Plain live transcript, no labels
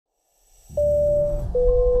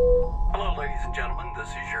and gentlemen, this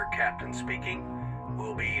is your captain speaking.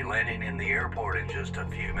 We'll be landing in the airport in just a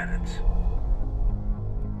few minutes.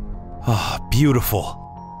 Ah, beautiful.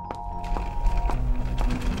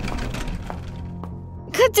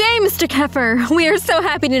 Good day, Mr. Keffer. We are so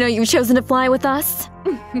happy to know you've chosen to fly with us.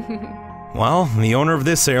 Well, the owner of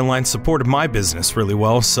this airline supported my business really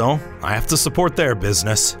well, so I have to support their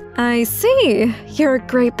business. I see. You're a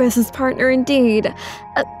great business partner indeed.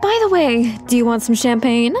 By the way, do you want some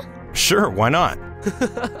champagne? Sure, why not?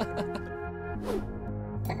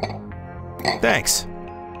 Thanks.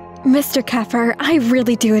 Mr. Keffer, I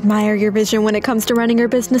really do admire your vision when it comes to running your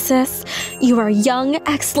businesses. You are young,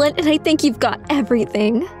 excellent, and I think you've got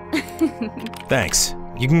everything. Thanks.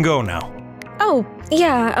 You can go now. Oh,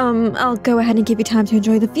 yeah, I'll go ahead and give you time to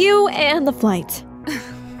enjoy the view and the flight.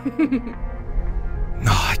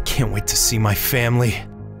 Oh, I can't wait to see my family.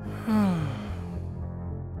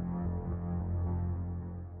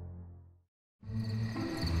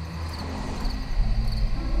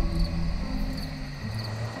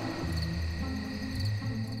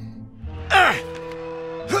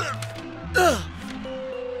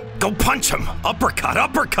 Go punch him! Uppercut,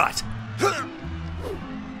 uppercut!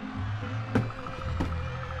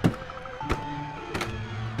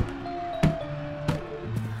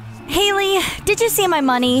 Haley, did you see my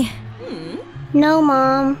money? No,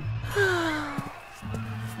 Mom.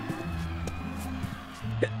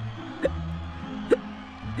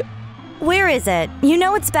 Where is it? You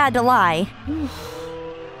know it's bad to lie.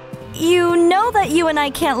 You know that you and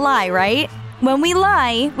I can't lie, right? When we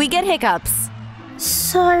lie, we get hiccups.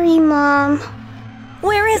 Sorry, Mom.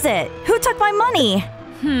 Where is it? Who took my money?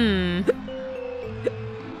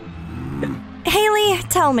 Haley,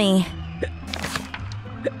 tell me.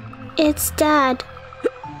 It's Dad.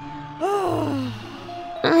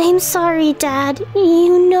 I'm sorry, Dad.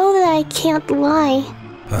 You know that I can't lie.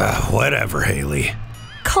 Whatever, Haley.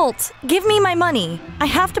 Colt, give me my money. I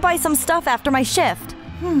have to buy some stuff after my shift.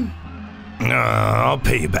 I'll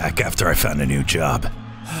pay you back after I found a new job.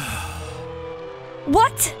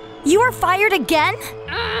 What? You are fired again?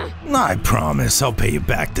 I promise I'll pay you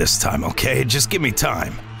back this time, okay? Just give me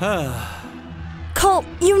time. Colt,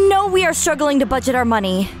 you know we are struggling to budget our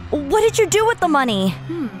money. What did you do with the money?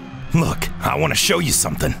 Look, I want to show you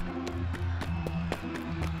something.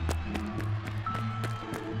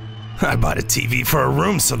 I bought a TV for a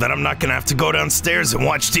room so that I'm not gonna have to go downstairs and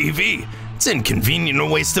watch TV. It's inconvenient and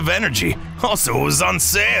a waste of energy. Also, it was on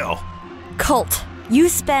sale. Colt, you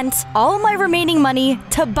spent all my remaining money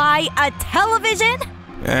to buy a television?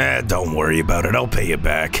 Don't worry about it. I'll pay you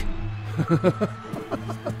back.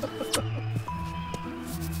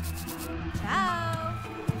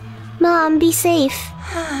 Mom, be safe.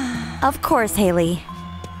 Of course, Haley.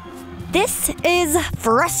 This is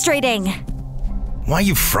frustrating. Why are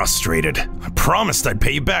you frustrated? I promised I'd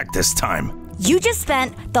pay you back this time. You just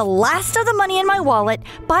spent the last of the money in my wallet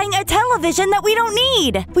buying a television that we don't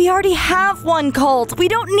need. We already have one, Colt. We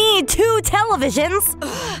don't need 2 televisions.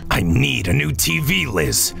 I need a new TV,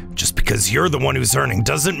 Liz. Just because you're the one who's earning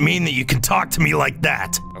doesn't mean that you can talk to me like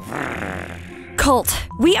that. Colt,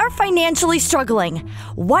 we are financially struggling.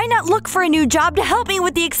 Why not look for a new job to help me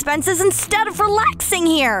with the expenses instead of relaxing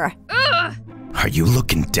here? Are you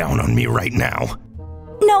looking down on me right now?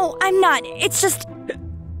 No, I'm not. It's just...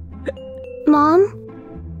 Mom?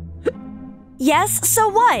 Yes, so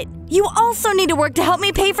what? You also need to work to help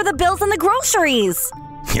me pay for the bills and the groceries.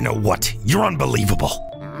 You know what? You're unbelievable.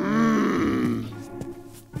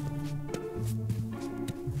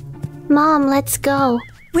 Mom, let's go.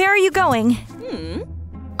 Where are you going?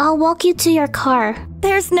 I'll walk you to your car.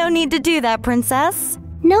 There's no need to do that, Princess.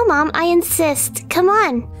 No, Mom, I insist. Come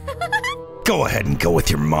on. Go ahead and go with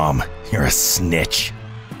your mom. You're a snitch.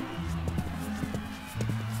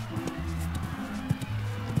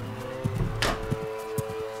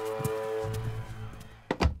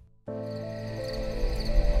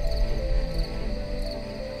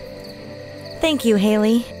 Thank you,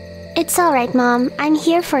 Haley. It's all right, Mom. I'm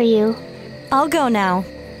here for you. I'll go now.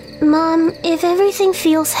 Mom, if everything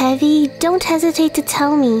feels heavy, don't hesitate to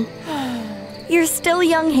tell me. You're still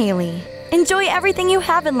young, Haley. Enjoy everything you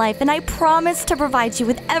have in life, and I promise to provide you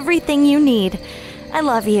with everything you need. I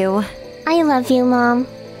love you. I love you, Mom.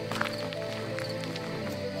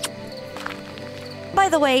 By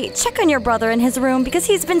the way, check on your brother in his room because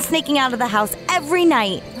he's been sneaking out of the house every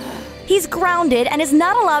night. He's grounded and is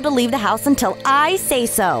not allowed to leave the house until I say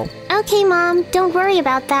so. Okay, Mom. Don't worry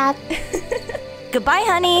about that. Goodbye,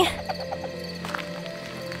 honey.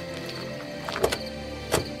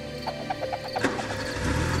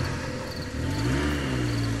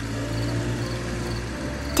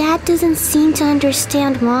 Dad doesn't seem to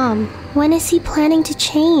understand Mom. When is he planning to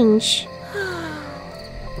change?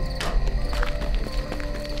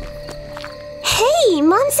 Hey,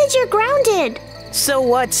 Mom said you're grounded! So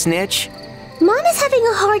what, Snitch? Mom is having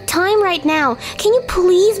a hard time right now. Can you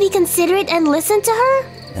please be considerate and listen to her?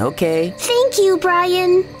 Okay. Thank you,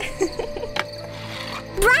 Brian.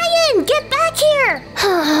 Brian, get back here!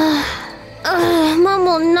 Mom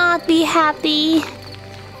will not be happy.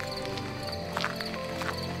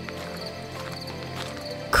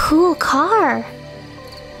 Cool car.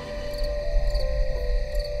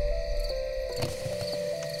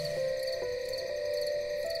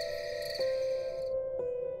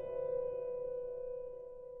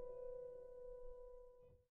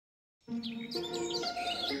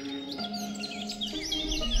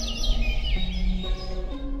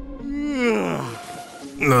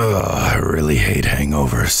 I really hate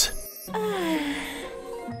hangovers.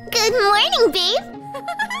 Good morning, babe.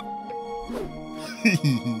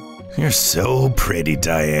 You're so pretty,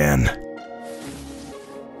 Diane.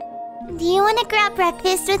 Do you want to grab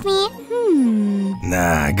breakfast with me?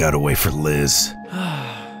 Nah, I gotta wait for Liz.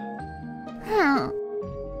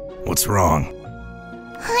 What's wrong?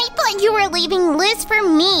 I thought you were leaving Liz for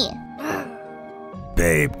me.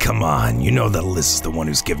 Babe, come on. You know that Liz is the one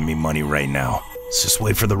who's giving me money right now. Let's just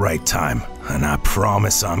wait for the right time, and I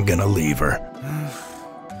promise I'm gonna leave her.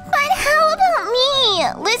 But how about me?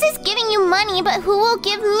 Liz is giving you money, but who will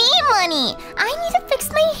give me money? I need to fix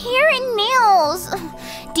my hair and nails.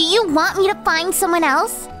 Do you want me to find someone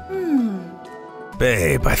else?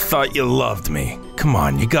 Babe, I thought you loved me. Come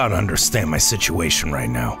on, you gotta understand my situation right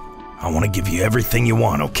now. I want to give you everything you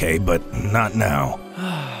want, okay? But not now.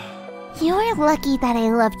 You're lucky that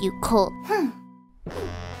I loved you, Colt.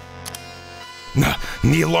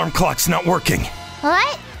 The alarm clock's not working.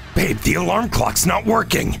 What? Babe, the alarm clock's not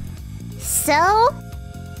working. So?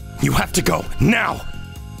 You have to go, now!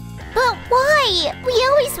 But why? We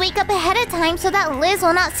always wake up ahead of time so that Liz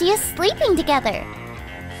will not see us sleeping together.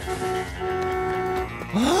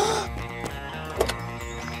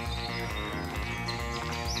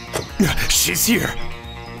 She's here.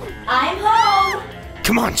 I'm home.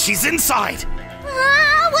 Come on, she's inside.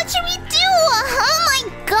 What should we do? Oh my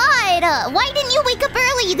god! Why didn't you wake up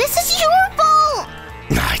early? This is your fault!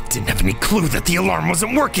 I didn't have any clue that the alarm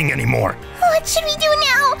wasn't working anymore. What should we do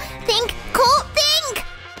now? Think, Colt, think!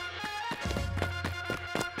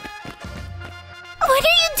 What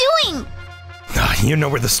are you doing? You know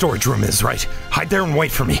where the storage room is, right? Hide there and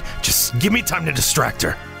wait for me. Just give me time to distract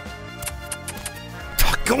her.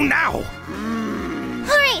 Go now!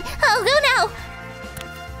 Alright, I'll go now.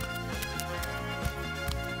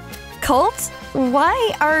 Colt,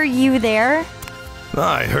 why are you there?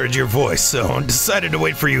 I heard your voice, so I decided to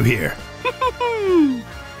wait for you here.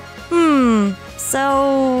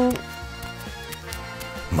 So...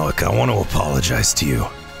 Look, I want to apologize to you.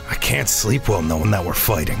 I can't sleep well knowing that we're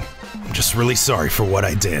fighting. I'm just really sorry for what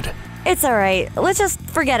I did. It's alright, let's just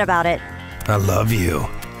forget about it. I love you.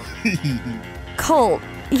 Colt,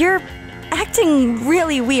 you're acting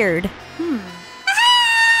really weird.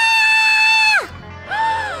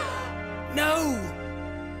 No!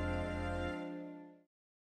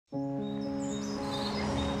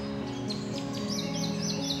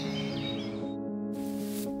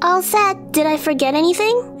 All set. Did I forget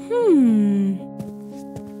anything?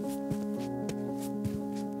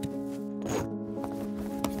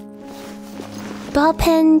 Ball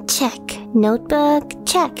pen, check. Notebook,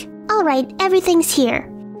 check. Alright, everything's here.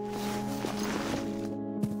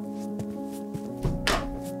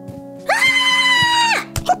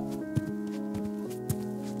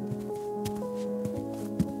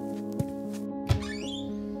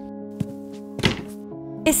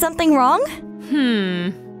 Is something wrong?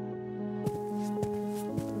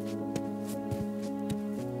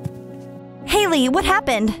 Haley, what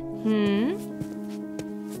happened?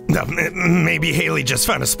 Maybe Haley just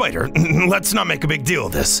found a spider. Let's not make a big deal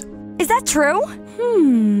of this. Is that true?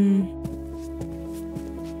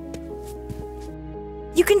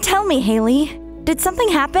 You can tell me, Haley. Did something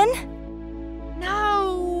happen?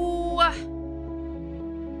 No.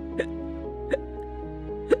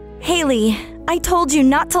 Haley, I told you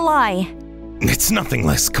not to lie. It's nothing,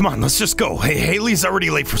 Liz. Come on, let's just go. Hey, Haley's already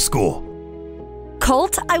late for school.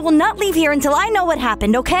 Colt, I will not leave here until I know what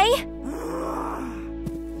happened, okay?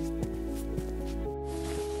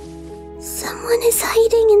 Someone is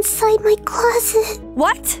hiding inside my closet.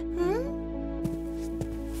 What?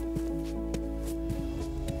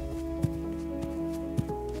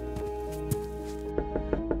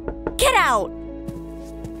 Get out!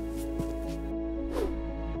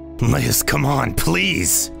 Liz, come on,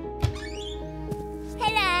 please.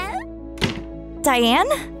 Hello? Diane?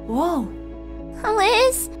 Whoa.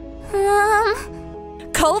 Liz?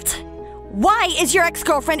 Colt? Why is your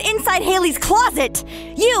ex-girlfriend inside Haley's closet?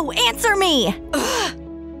 You answer me!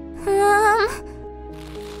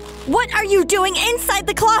 What are you doing inside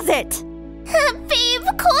the closet? Babe,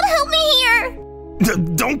 Colt, help me here!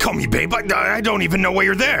 Don't call me babe. I don't even know why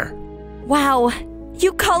you're there. Wow,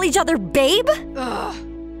 you call each other babe?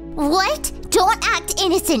 What? Don't act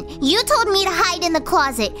innocent. You told me to hide in the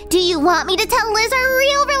closet. Do you want me to tell Liz our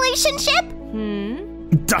real relationship?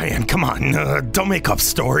 Diane, come on. Don't make up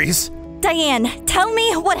stories. Diane, tell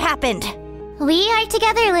me what happened. We are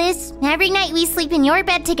together, Liz. Every night we sleep in your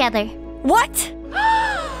bed together. What?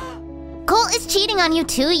 Colt is cheating on you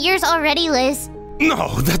 2 years already, Liz.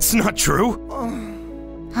 No, that's not true.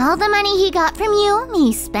 All the money he got from you,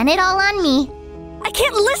 he spent it all on me. I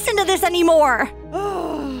can't listen to this anymore!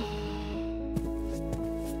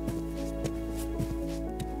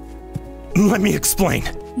 Let me explain.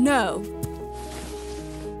 No.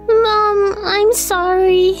 Mom, I'm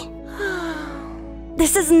sorry.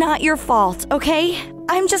 This is not your fault, okay?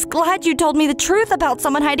 I'm just glad you told me the truth about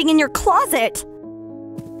someone hiding in your closet.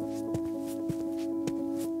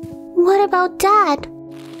 What about Dad?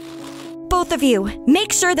 Both of you,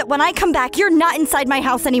 make sure that when I come back, you're not inside my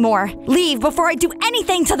house anymore. Leave before I do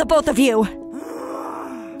anything to the both of you.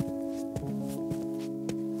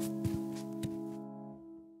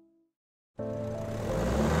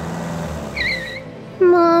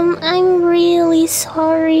 Mom, I'm really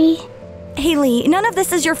sorry. Haley, none of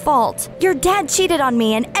this is your fault. Your dad cheated on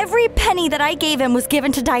me, and every penny that I gave him was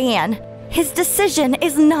given to Diane. His decision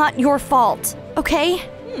is not your fault, okay?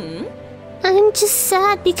 I'm just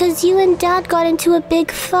sad because you and Dad got into a big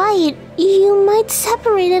fight. You might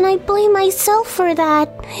separate and I blame myself for that.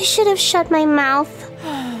 I should have shut my mouth.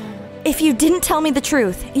 If you didn't tell me the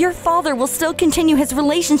truth, your father will still continue his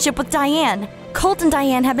relationship with Diane. Colt and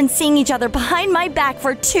Diane have been seeing each other behind my back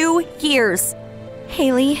for 2 years.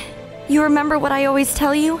 Haley, you remember what I always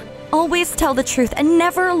tell you? Always tell the truth and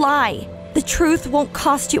never lie. The truth won't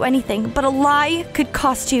cost you anything, but a lie could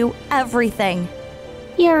cost you everything.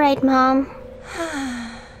 You're right, Mom.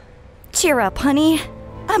 Cheer up, honey.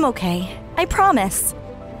 I'm okay. I promise.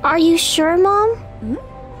 Are you sure, Mom?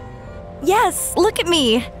 Yes, look at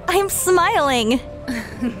me. I'm smiling.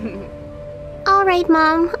 All right,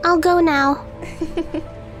 Mom. I'll go now.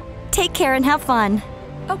 Take care and have fun.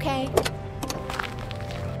 Okay.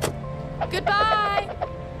 Goodbye.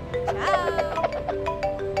 Ciao.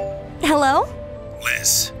 Hello?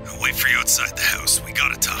 Liz, I'll wait for you outside the house. We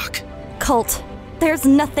gotta talk. Colt, there's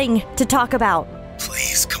nothing to talk about.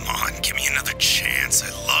 Please, come on. Give me another chance.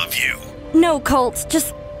 I love you. No, Colt,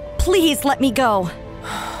 just please let me go.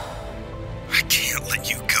 I can't let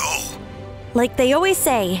you go. Like they always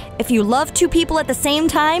say, if you love 2 people at the same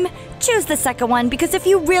time, choose the second one, because if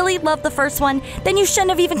you really love the first one, then you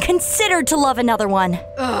shouldn't have even considered to love another one.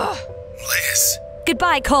 Liz.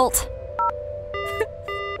 Goodbye, Colt.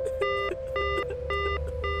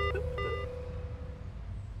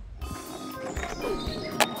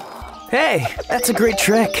 Hey, that's a great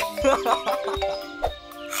trick. Brian,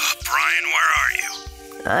 where are you?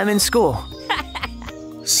 I'm in school.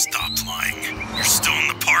 Stop lying. You're still in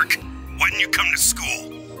the park? Why didn't you come to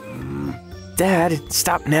school? Dad,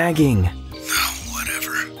 stop nagging. Oh,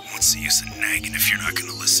 whatever. What's the use of nagging if you're not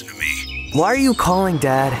gonna listen to me? Why are you calling,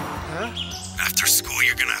 Dad? After school,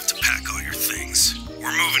 you're gonna have to pack all your things.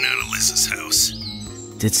 We're moving out of Liz's house.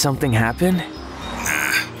 Did something happen? Nah,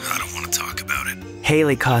 I don't want to talk about it.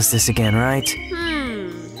 Haley caused this again, right?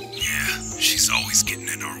 Yeah, she's always getting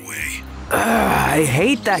in our way. I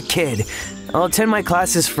hate that kid. I'll attend my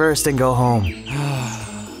classes first and go home.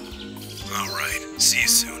 Alright, see you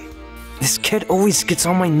soon. This kid always gets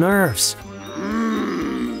on my nerves.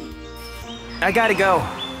 I gotta go.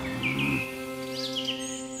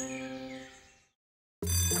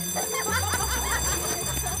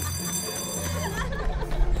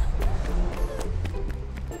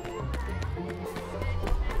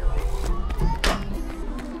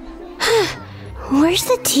 Where's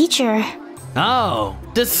the teacher? Oh,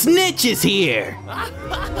 the snitch is here!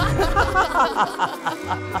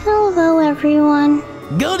 Hello, everyone.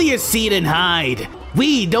 Go to your seat and hide.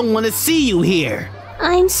 We don't want to see you here.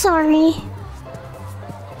 I'm sorry.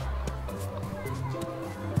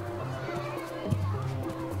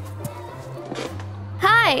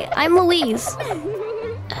 Hi, I'm Louise.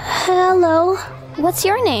 Hello. What's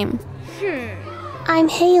your name? I'm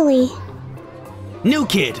Haley. New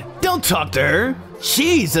kid, don't talk to her.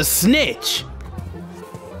 She's a snitch.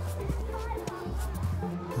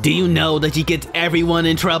 Do you know that she gets everyone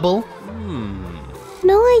in trouble?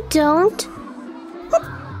 No, I don't.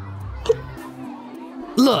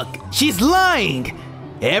 Look, she's lying.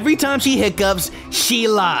 Every time she hiccups, she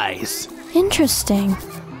lies. Interesting.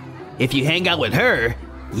 If you hang out with her,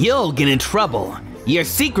 you'll get in trouble. Your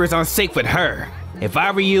secrets aren't safe with her. If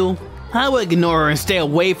I were you, I would ignore her and stay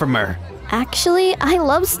away from her. Actually, I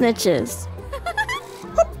love snitches.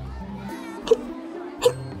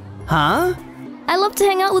 Huh? I love to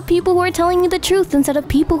hang out with people who are telling me the truth instead of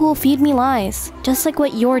people who will feed me lies, just like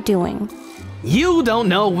what you're doing. You don't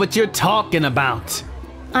know what you're talking about.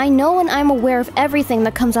 I know and I'm aware of everything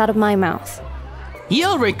that comes out of my mouth.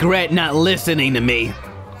 You'll regret not listening to me.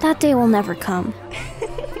 That day will never come.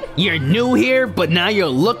 You're new here, but now you're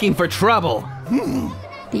looking for trouble.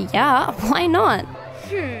 Yeah, why not?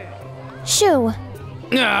 Shoo.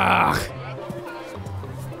 Ugh.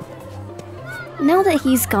 Now that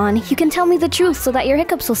he's gone, you can tell me the truth so that your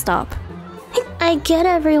hiccups will stop. I get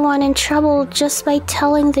everyone in trouble just by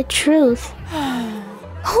telling the truth.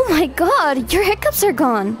 Oh my god, your hiccups are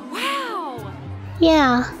gone. Wow.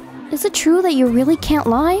 Yeah. Is it true that you really can't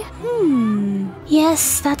lie?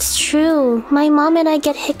 Yes, that's true. My mom and I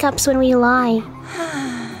get hiccups when we lie.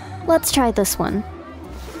 Let's try this one.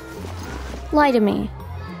 Lie to me.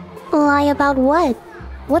 Lie about what?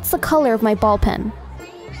 What's the color of my ball pen?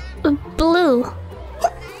 Blue.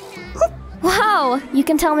 Wow, you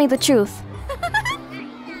can tell me the truth.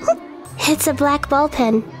 It's a black ball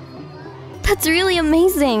pen. That's really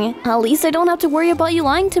amazing. At least I don't have to worry about you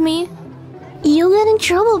lying to me. You get in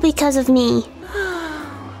trouble because of me.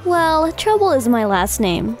 Well, Trouble is my last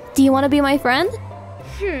name. Do you want to be my friend?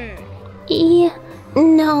 Yeah.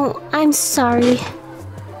 No, I'm sorry.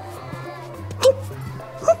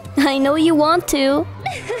 I know you want to.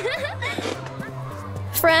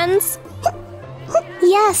 Friends?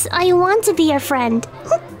 Yes, I want to be your friend.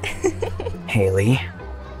 Haley,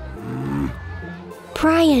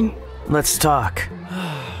 Brian. let's talk.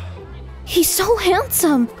 He's so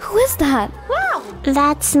handsome. Who is that?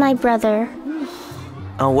 That's my brother.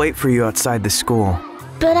 I'll wait for you outside the school.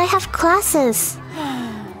 But I have classes.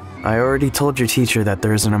 I already told your teacher that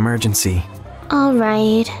there's an emergency.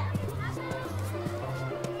 Alright.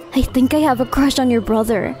 I think I have a crush on your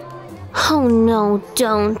brother. Oh no,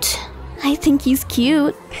 don't. I think he's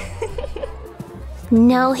cute.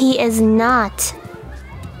 No, he is not.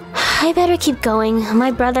 I better keep going.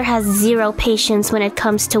 My brother has zero patience when it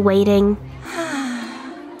comes to waiting.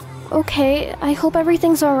 Okay, I hope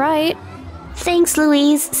everything's alright. Thanks,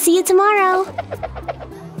 Louise. See you tomorrow.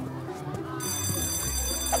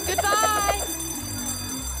 Goodbye.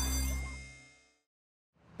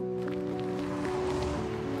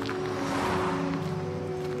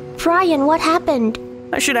 Brian, what happened?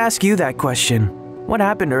 I should ask you that question. What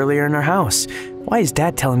happened earlier in our house? Why is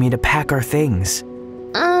Dad telling me to pack our things?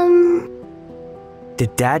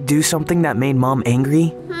 Did Dad do something that made Mom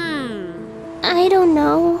angry? I don't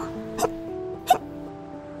know.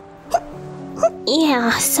 Yeah,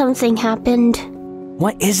 something happened.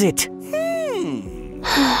 What is it?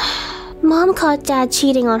 Mom caught Dad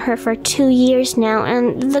cheating on her for 2 years now,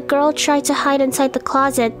 and the girl tried to hide inside the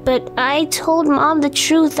closet, but I told Mom the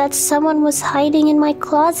truth that someone was hiding in my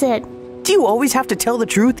closet. Do you always have to tell the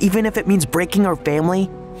truth even if it means breaking our family?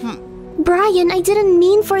 Brian, I didn't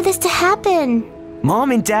mean for this to happen.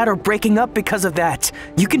 Mom and Dad are breaking up because of that.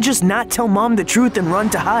 You can just not tell Mom the truth and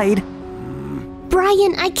run to hide.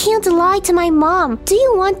 Brian, I can't lie to my mom. Do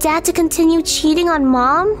you want Dad to continue cheating on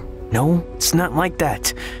Mom? No, it's not like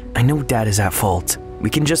that. I know Dad is at fault.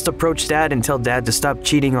 We can just approach Dad and tell Dad to stop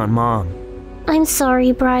cheating on Mom. I'm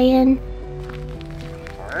sorry, Brian.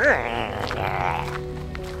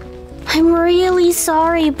 I'm really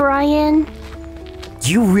sorry, Brian.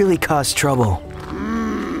 You really caused trouble.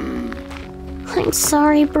 I'm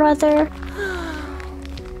sorry, brother.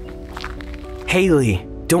 Haley,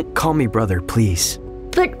 don't call me brother, please.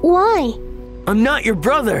 But why? I'm not your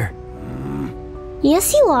brother.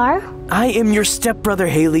 Yes, you are. I am your stepbrother,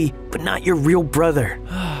 Haley, but not your real brother.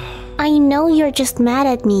 I know you're just mad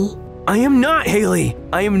at me. I am not, Haley.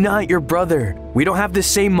 I am not your brother. We don't have the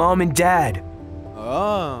same mom and dad.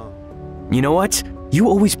 Oh. You know what? You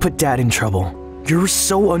always put Dad in trouble. You're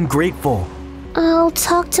so ungrateful. I'll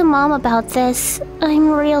talk to Mom about this. I'm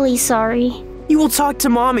really sorry. You will talk to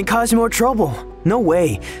Mom and cause more trouble. No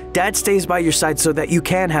way. Dad stays by your side so that you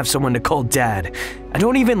can have someone to call Dad. I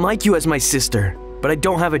don't even like you as my sister, but I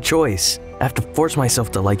don't have a choice. I have to force myself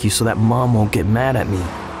to like you so that Mom won't get mad at me.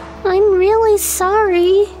 I'm really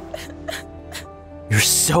sorry. You're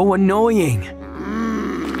so annoying.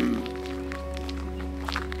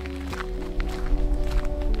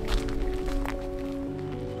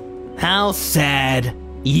 How sad.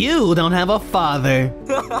 You don't have a father.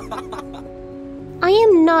 I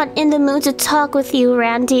am not in the mood to talk with you,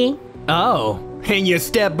 Randy. Oh, and your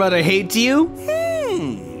stepbrother hates you?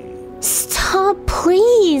 Stop,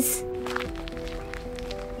 please.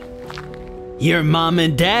 Your mom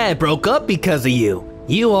and dad broke up because of you.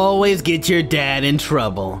 You always get your dad in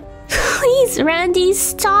trouble. Please, Randy,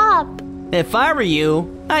 stop. If I were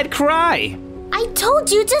you, I'd cry. I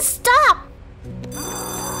told you to stop.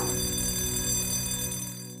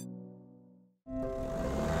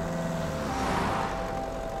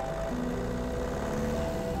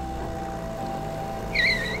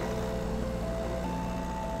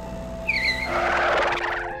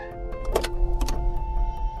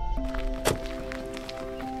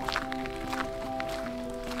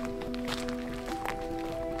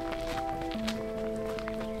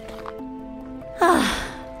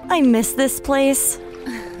 I miss this place.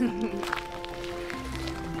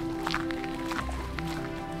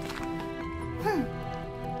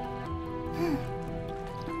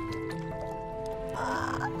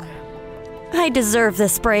 I deserve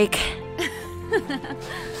this break.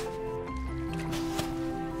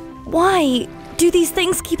 Why do these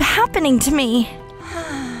things keep happening to me?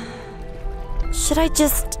 Should I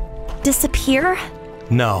just disappear?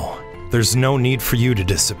 No, there's no need for you to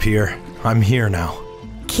disappear. I'm here now.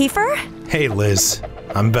 Kiefer? Hey, Liz.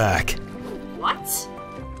 I'm back. What?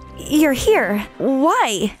 You're here.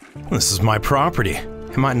 Why? This is my property.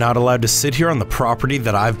 Am I not allowed to sit here on the property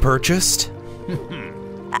that I've purchased?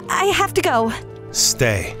 I have to go.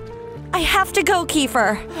 Stay. I have to go,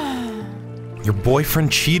 Kiefer. Your boyfriend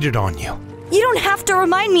cheated on you. You don't have to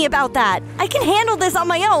remind me about that. I can handle this on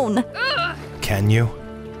my own. Can you?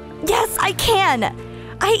 Yes, I can.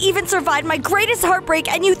 I even survived my greatest heartbreak,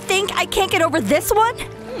 and you think I can't get over this one?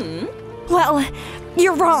 Well,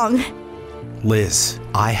 you're wrong. Liz,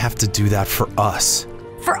 I have to do that for us.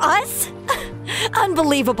 For us?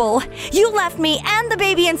 Unbelievable. You left me and the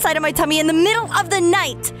baby inside of my tummy in the middle of the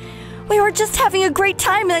night. We were just having a great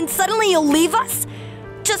time, and then suddenly you'll leave us?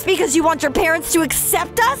 Just because you want your parents to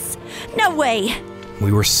accept us? No way.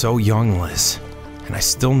 We were so young, Liz, and I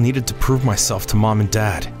still needed to prove myself to Mom and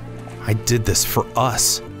Dad. I did this for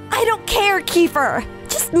us. I don't care, Kiefer.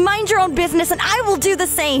 Just mind your own business and I will do the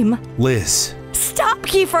same. Liz. Stop,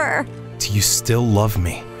 Kiefer. Do you still love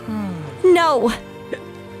me? No.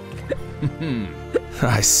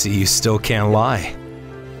 I see you still can't lie.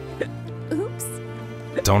 Oops.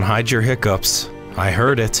 Don't hide your hiccups. I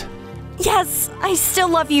heard it. Yes, I still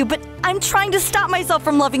love you, but I'm trying to stop myself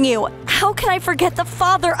from loving you. How can I forget the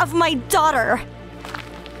father of my daughter?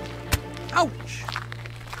 Ouch!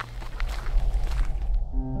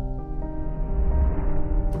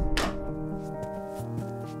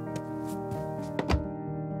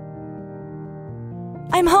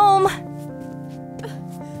 I'm home.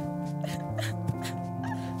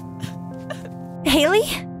 Haley?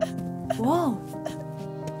 Whoa.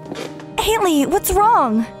 Haley, what's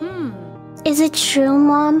wrong? Is it true,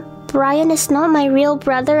 Mom? Brian is not my real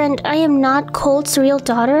brother and I am not Colt's real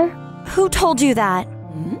daughter? Who told you that?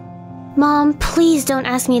 Mom, please don't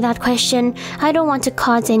ask me that question. I don't want to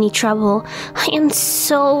cause any trouble. I am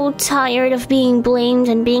so tired of being blamed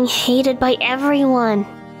and being hated by everyone.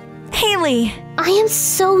 Haley! I am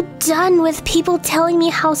so done with people telling me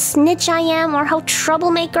how snitch I am or how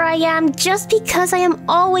troublemaker I am just because I am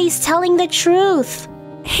always telling the truth.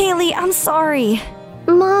 Haley, I'm sorry.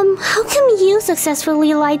 Mom, how come you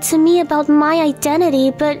successfully lied to me about my identity,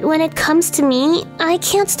 but when it comes to me, I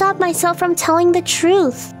can't stop myself from telling the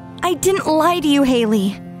truth? I didn't lie to you,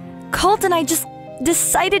 Haley. Colt and I just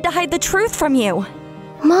decided to hide the truth from you.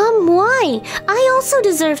 Mom, why? I also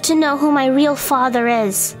deserve to know who my real father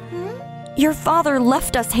is. Your father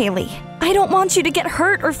left us, Haley. I don't want you to get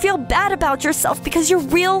hurt or feel bad about yourself because your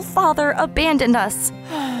real father abandoned us.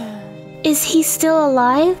 Is he still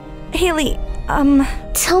alive? Haley,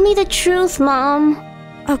 Tell me the truth, Mom.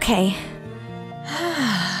 Okay.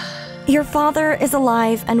 Your father is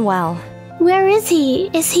alive and well. Where is he?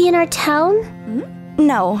 Is he in our town?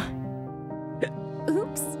 No.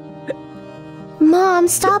 Oops. Mom,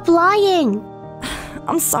 stop lying.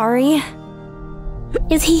 I'm sorry.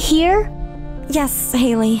 Is he here? Yes,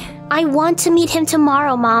 Haley. I want to meet him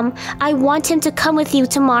tomorrow, Mom. I want him to come with you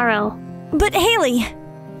tomorrow. But Haley!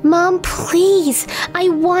 Mom, please. I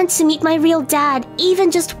want to meet my real dad, even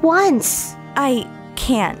just once. I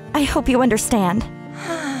can't. I hope you understand.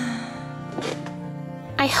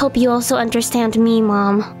 I hope you also understand me,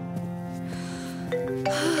 Mom.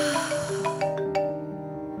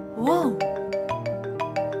 Whoa.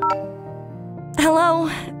 Hello,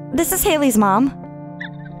 this is Haley's mom.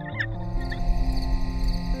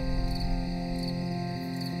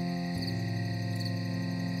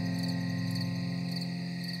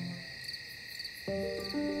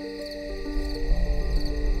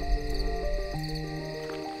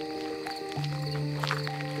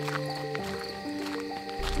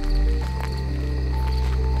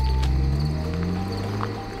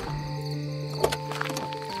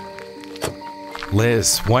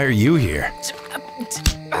 Liz, why are you here?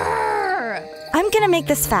 I'm gonna make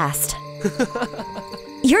this fast.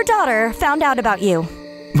 Your daughter found out about you.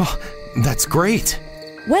 Well, that's great.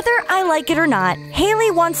 Whether I like it or not,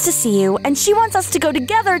 Haley wants to see you, and she wants us to go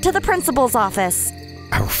together to the principal's office.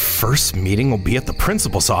 Our first meeting will be at the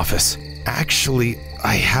principal's office. Actually,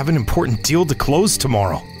 I have an important deal to close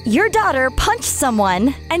tomorrow. Your daughter punched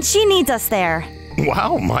someone, and she needs us there.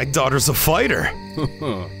 Wow, my daughter's a fighter.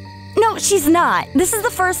 No, she's not. This is the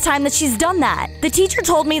first time that she's done that. The teacher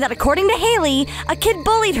told me that according to Haley, a kid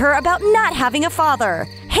bullied her about not having a father.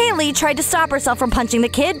 Haley tried to stop herself from punching the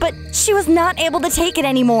kid, but she was not able to take it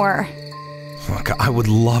anymore. Look, I would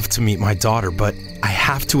love to meet my daughter, but I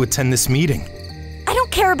have to attend this meeting. I don't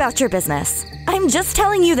care about your business. I'm just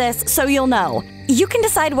telling you this so you'll know. You can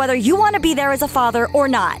decide whether you want to be there as a father or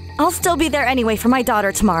not. I'll still be there anyway for my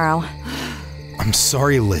daughter tomorrow. I'm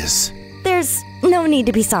sorry, Liz. There's no need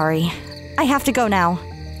to be sorry. I have to go now.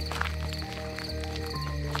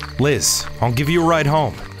 Liz, I'll give you a ride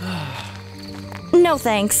home. No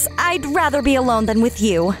thanks. I'd rather be alone than with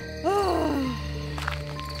you.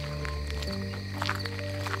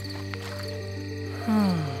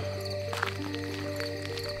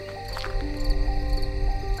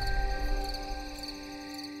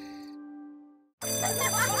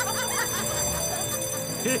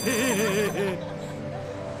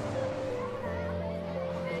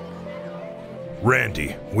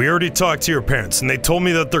 Randy, we already talked to your parents and they told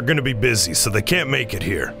me that they're gonna be busy, so they can't make it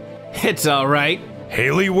here. It's alright.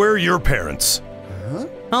 Haley, where are your parents?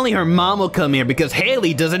 Only her mom will come here because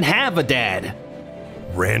Haley doesn't have a dad.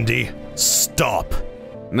 Randy, stop.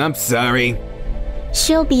 I'm sorry.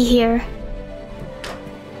 She'll be here.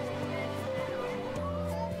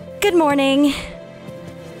 Good morning.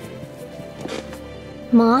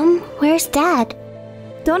 Mom, where's Dad?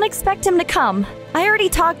 Don't expect him to come. I already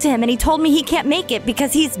talked to him and he told me he can't make it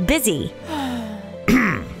because he's busy.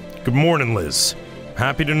 Good morning, Liz.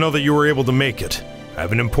 Happy to know that you were able to make it. I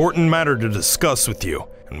have an important matter to discuss with you,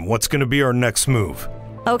 and what's gonna be our next move.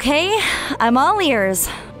 Okay, I'm all ears.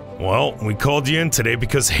 Well, we called you in today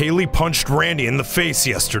because Haley punched Randy in the face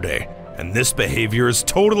yesterday, and this behavior is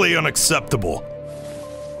totally unacceptable.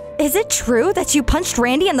 Is it true that you punched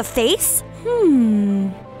Randy in the face?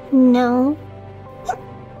 No.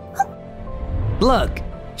 Look,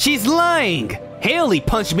 she's lying. Haley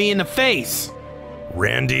punched me in the face.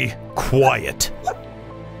 Randy, quiet.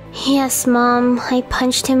 Yes, Mom, I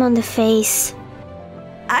punched him on the face.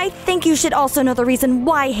 I think you should also know the reason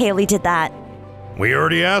why Haley did that. We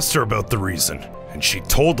already asked her about the reason, and she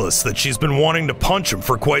told us that she's been wanting to punch him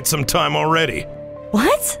for quite some time already.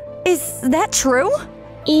 What? Is that true?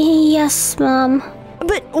 Yes, Mom.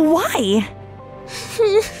 But why?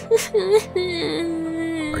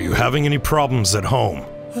 Are you having any problems at home?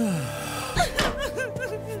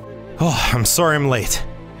 Oh, I'm sorry I'm late.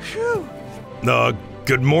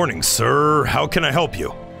 Good morning, sir. How can I help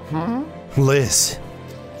you? Liz.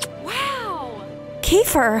 Wow!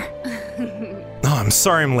 Kiefer. Oh, I'm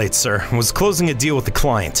sorry I'm late, sir. I was closing a deal with the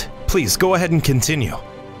client. Please, go ahead and continue.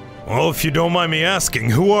 Well, if you don't mind me asking,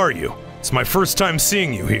 who are you? It's my first time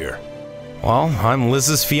seeing you here. Well, I'm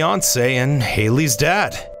Liz's fiance and Haley's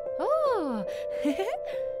dad. Oh!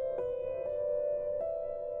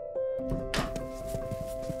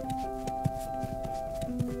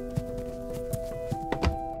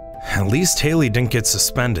 At least Haley didn't get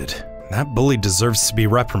suspended. That bully deserves to be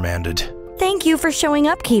reprimanded. Thank you for showing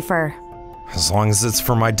up, Kiefer. As long as it's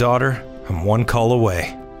for my daughter, I'm one call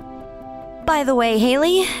away. By the way,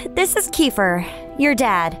 Haley, this is Kiefer, your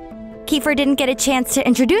dad. Kiefer didn't get a chance to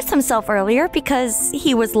introduce himself earlier because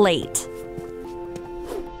he was late.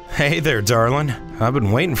 Hey there, darling. I've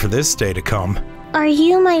been waiting for this day to come. Are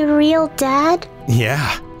you my real dad?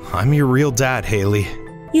 Yeah, I'm your real dad, Haley.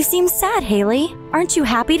 You seem sad, Haley. Aren't you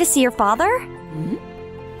happy to see your father?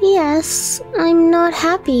 Yes, I'm not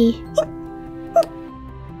happy.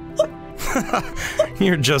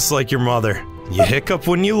 You're just like your mother. You hiccup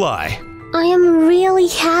when you lie. I am really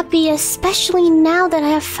happy, especially now that I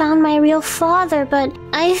have found my real father, but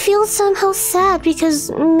I feel somehow sad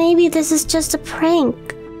because maybe this is just a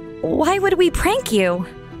prank. Why would we prank you?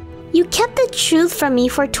 You kept the truth from me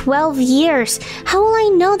for 12 years. How will I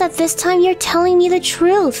know that this time you're telling me the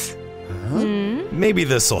truth? Maybe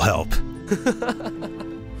this'll help.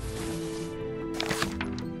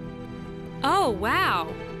 Oh, wow.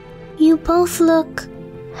 You both look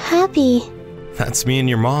happy. That's me and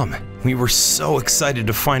your mom. We were so excited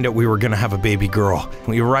to find out we were gonna have a baby girl.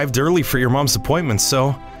 We arrived early for your mom's appointment,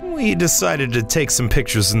 so we decided to take some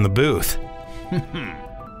pictures in the booth.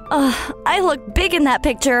 I look big in that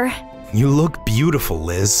picture. You look beautiful,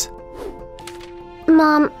 Liz.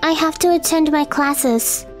 Mom, I have to attend my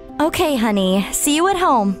classes. Okay, honey. See you at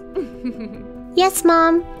home. Yes,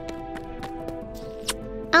 Mom.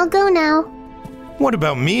 I'll go now. What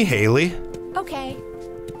about me, Haley? Okay.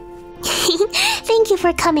 Thank you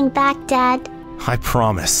for coming back, Dad. I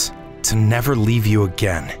promise to never leave you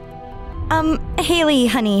again. Haley,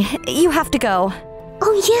 honey, you have to go.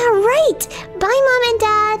 Oh yeah, right! Bye, Mom and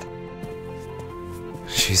Dad!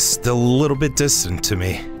 She's still a little bit distant to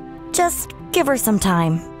me. Just give her some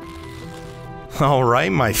time. All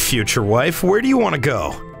right, my future wife, where do you want to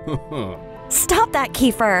go? Stop that,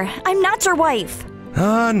 Kiefer. I'm not your wife.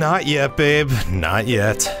 Not yet, babe. Not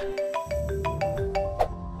yet.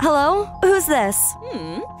 Hello? Who's this?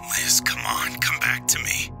 Liz, come on, come back to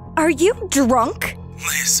me. Are you drunk?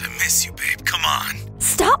 Liz, I miss you, babe. Come on.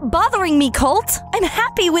 Stop bothering me, Colt. I'm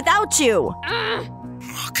happy without you. Look,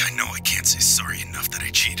 I know I can't say sorry enough that I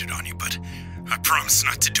cheated on you, but I promise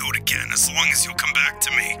not to do it again as long as you'll come back to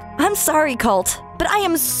me. I'm sorry, Colt, but I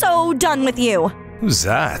am so done with you. Who's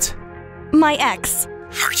that? My ex.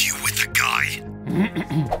 Are you with a guy?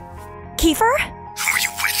 Kiefer? Who are you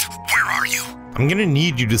with? Where are you? I'm gonna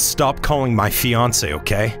need you to stop calling my fiance,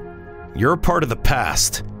 okay? You're a part of the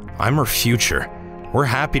past. I'm her future. We're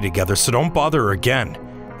happy together, so don't bother her again.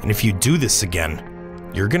 And if you do this again,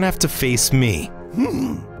 you're gonna have to face me.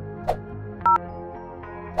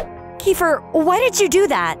 Kiefer, why did you do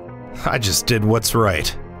that? I just did what's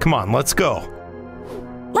right. Come on, let's go.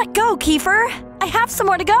 Let go, Kiefer. I have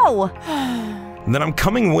somewhere to go. Then I'm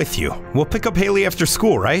coming with you. We'll pick up Haley after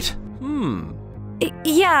school, right?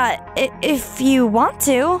 Yeah, if you want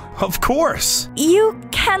to. Of course. You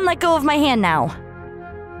can let go of my hand now.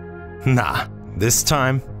 Nah, this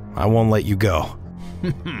time, I won't let you go.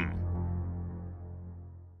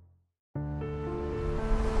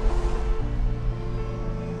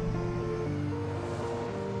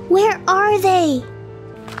 Where are they?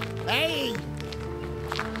 Hey!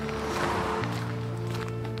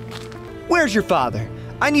 Where's your father?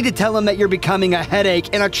 I need to tell him that you're becoming a headache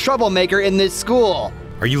and a troublemaker in this school.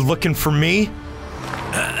 Are you looking for me?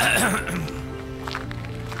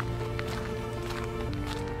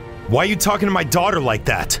 Why are you talking to my daughter like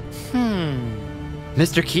that?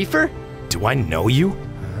 Mr. Kiefer? Do I know you?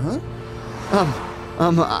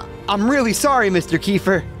 I'm really sorry, Mr.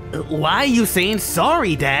 Kiefer. Why are you saying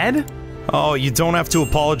sorry, Dad? Oh, you don't have to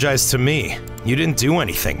apologize to me. You didn't do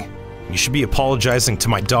anything. You should be apologizing to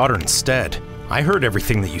my daughter instead. I heard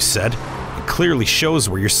everything that you said. It clearly shows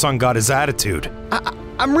where your son got his attitude.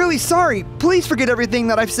 I'm really sorry. Please forget everything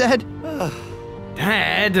that I've said.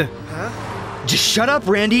 Dad! Just shut up,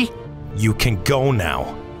 Randy. You can go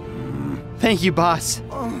now. Thank you, boss.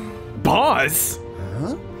 Boss?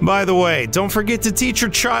 By the way, don't forget to teach your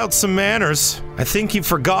child some manners. I think he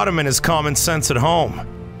forgot him in his common sense at home.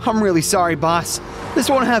 I'm really sorry, boss. This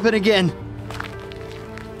won't happen again.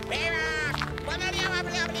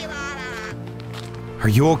 Are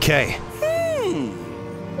you okay?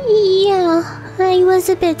 Yeah, I was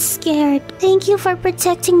a bit scared. Thank you for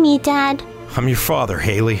protecting me, Dad. I'm your father,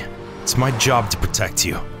 Haley. It's my job to protect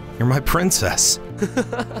you. You're my princess.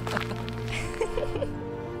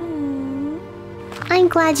 I'm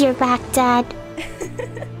glad you're back, Dad.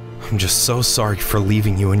 I'm just so sorry for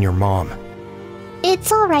leaving you and your mom.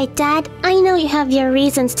 It's alright, Dad. I know you have your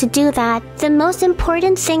reasons to do that. The most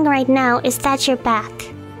important thing right now is that you're back.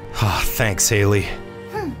 Ah, thanks, Haley.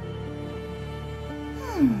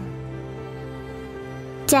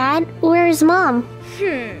 Dad, where's Mom?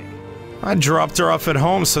 I dropped her off at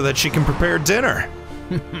home so that she can prepare dinner.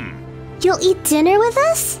 You'll eat dinner with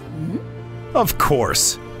us? Of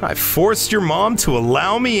course. I forced your mom to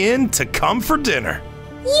allow me in to come for dinner.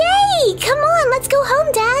 Yay! Come on, let's go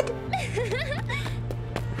home, Dad.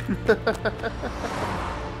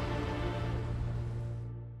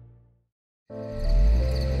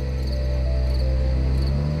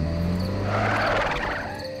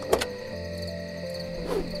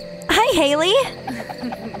 Hi, Haley.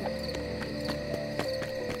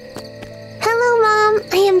 Hello, Mom.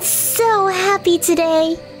 I am so happy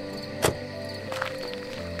today.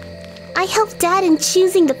 I helped Dad in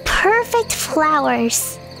choosing the perfect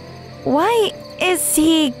flowers. Why is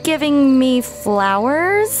he giving me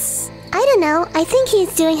flowers? I don't know. I think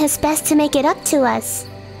he's doing his best to make it up to us.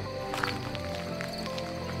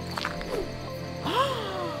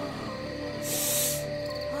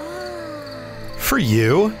 For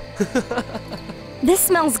you? This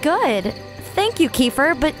smells good. Thank you,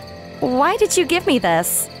 Kiefer, but why did you give me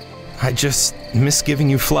this? I just miss giving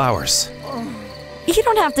you flowers. You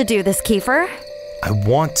don't have to do this, Kiefer. I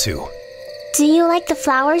want to. Do you like the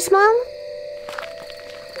flowers, Mom?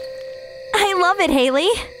 I love it, Haley.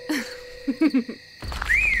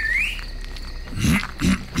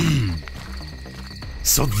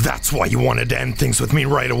 So that's why you wanted to end things with me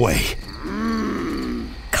right away.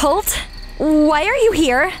 Colt, why are you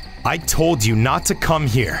here? I told you not to come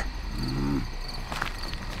here.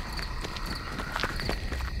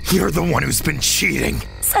 You're the one who's been cheating.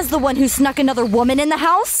 Says the one who snuck another woman in the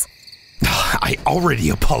house. I already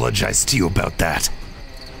apologized to you about that.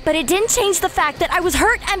 But it didn't change the fact that I was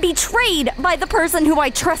hurt and betrayed by the person who I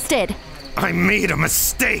trusted. I made a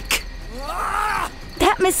mistake.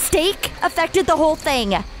 That mistake affected the whole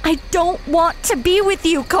thing. I don't want to be with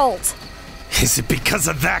you, Colt. Is it because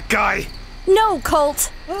of that guy? No,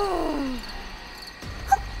 Colt.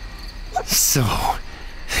 So,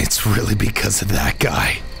 it's really because of that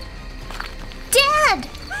guy. Dad!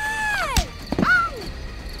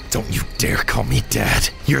 Don't you dare call me Dad.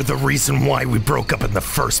 You're the reason why we broke up in the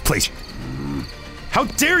first place. How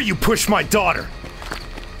dare you push my daughter?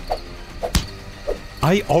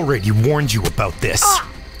 I already warned you about this.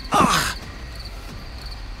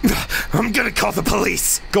 I'm gonna call the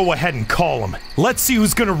police. Go ahead and call them. Let's see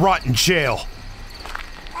who's gonna rot in jail.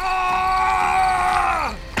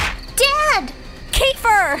 Dad!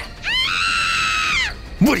 Kiefer!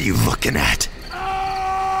 What are you looking at?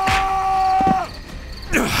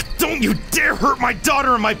 Don't you dare hurt my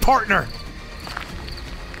daughter and my partner!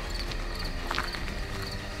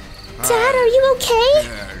 Dad, are you okay?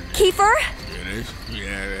 Kiefer?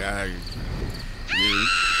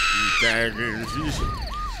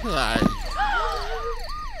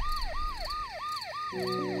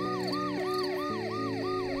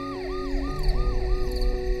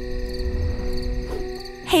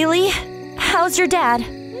 Haley, how's your dad?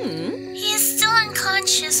 He is still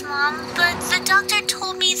unconscious, Mom, but the doctor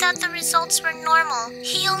told me that the results were normal.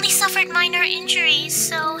 He only suffered minor injuries,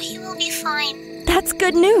 so he will be fine. That's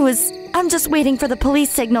good news. I'm just waiting for the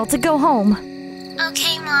police signal to go home.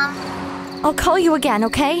 Okay, Mom. I'll call you again,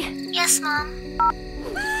 okay? Yes, Mom.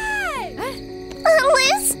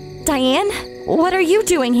 Liz? Diane, what are you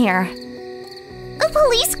doing here? The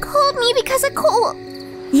police called me because of Colt.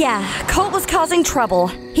 Yeah, Colt was causing trouble.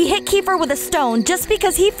 He hit Kiefer with a stone just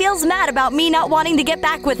because he feels mad about me not wanting to get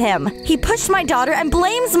back with him. He pushed my daughter and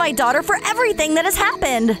blames my daughter for everything that has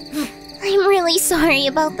happened. I'm really sorry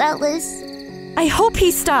about that, Liz. I hope he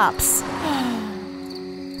stops.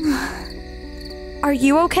 Are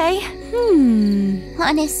you okay?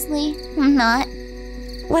 Honestly, I'm not.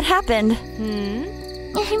 What happened?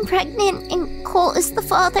 I'm pregnant and Colt is the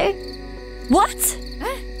father. What?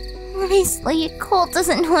 Honestly, Colt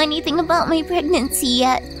doesn't know anything about my pregnancy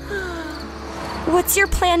yet. What's your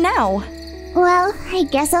plan now? Well, I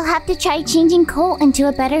guess I'll have to try changing Colt into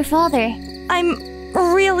a better father. I'm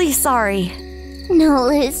really sorry. No,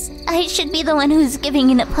 Liz. I should be the one who's giving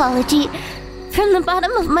an apology. From the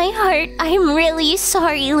bottom of my heart, I'm really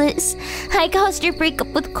sorry, Liz. I caused your breakup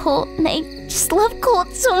with Colt, and I just love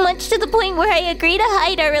Colt so much to the point where I agree to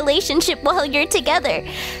hide our relationship while you're together.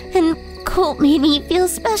 And Colt made me feel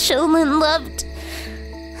special and loved.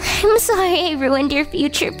 I'm sorry I ruined your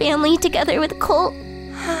future family together with Colt.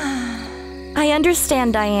 I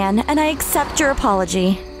understand, Diane, and I accept your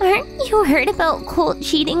apology. Aren't you hurt about Colt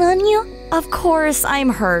cheating on you? Of course, I'm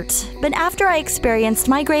hurt. But after I experienced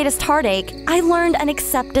my greatest heartache, I learned and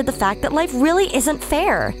accepted the fact that life really isn't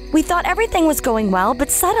fair. We thought everything was going well,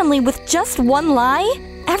 but suddenly, with just one lie,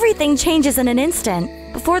 everything changes in an instant.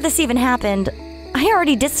 Before this even happened, I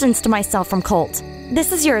already distanced myself from Colt.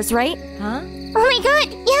 This is yours, right? Oh my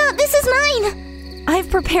god, yeah, this is mine! I've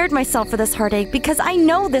prepared myself for this heartache because I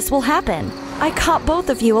know this will happen. I caught both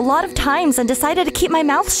of you a lot of times and decided to keep my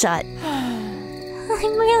mouth shut.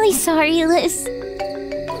 I'm really sorry, Liz.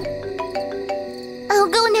 I'll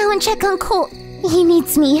go now and check on Colt. He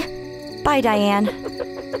needs me. Bye, Diane.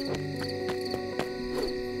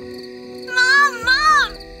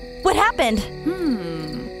 Mom! What happened?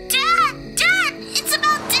 Dad! It's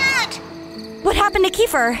about Dad! What happened to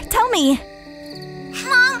Kiefer? Tell me.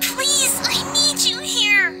 Mom, please, I need you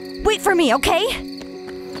here. Wait for me, okay?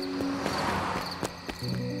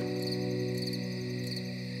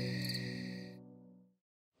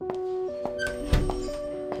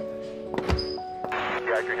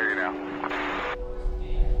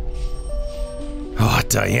 Oh,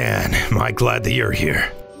 Diane, am I glad that you're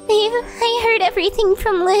here. Babe, I heard everything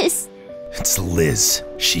from Liz. It's Liz.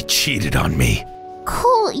 She cheated on me.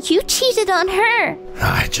 Colt, you cheated on her.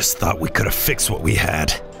 I just thought we could have fixed what we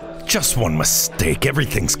had. just one mistake.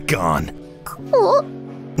 Everything's gone. Colt,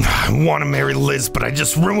 I want to marry Liz, but I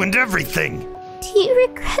just ruined everything. do you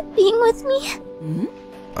regret being with me?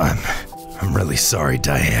 I'm really sorry,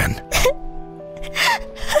 Diane.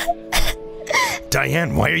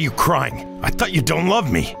 Diane, why are you crying? I thought you don't love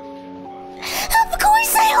me. Of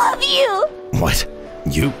course I love you! What?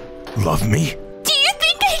 You love me? Do you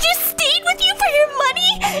think I just stayed with you for your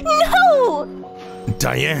money? No!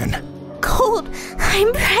 Diane. Colt,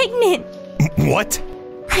 I'm pregnant. What?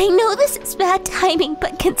 I know this is bad timing,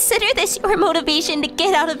 but consider this your motivation to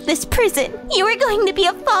get out of this prison. You are going to be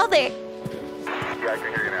a father. Yeah, I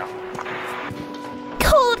can hear you now.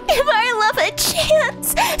 Colt, if our love a chance,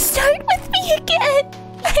 start with me again.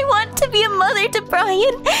 I want to be a mother to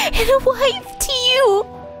Brian and a wife to you.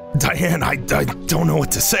 Diane, I don't know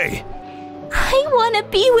what to say. I want to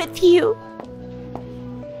be with you.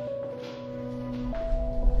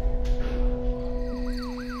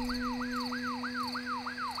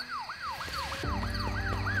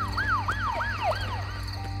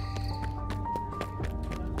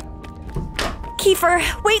 Kiefer,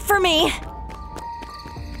 wait for me!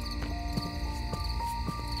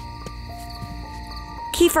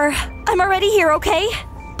 Kiefer, I'm already here, okay?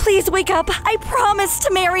 Please wake up. I promise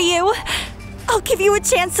to marry you. I'll give you a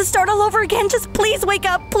chance to start all over again. Just please wake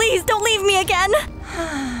up. Please don't leave me again.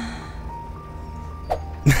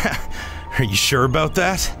 Are you sure about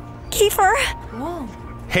that? Kiefer? Whoa.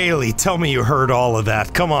 Haley, tell me you heard all of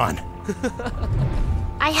that. Come on.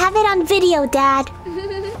 I have it on video, Dad.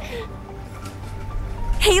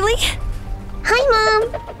 Haley? Hi,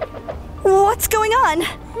 Mom. What's going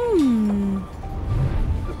on?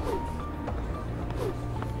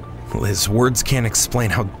 Liz, words can't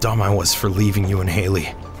explain how dumb I was for leaving you and Haley.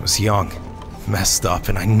 I was young, messed up,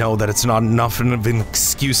 and I know that it's not enough of an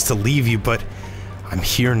excuse to leave you, but I'm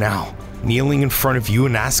here now, kneeling in front of you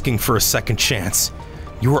and asking for a second chance.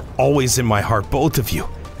 You were always in my heart, both of you,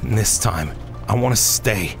 and this time, I want to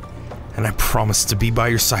stay, and I promise to be by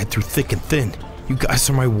your side through thick and thin. You guys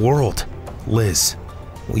are my world. Liz,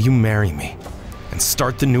 will you marry me and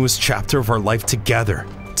start the newest chapter of our life together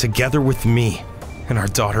with me and our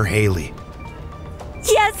daughter Haley?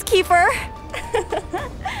 Yes, Kiefer.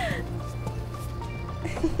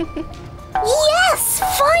 Yes,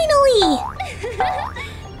 finally!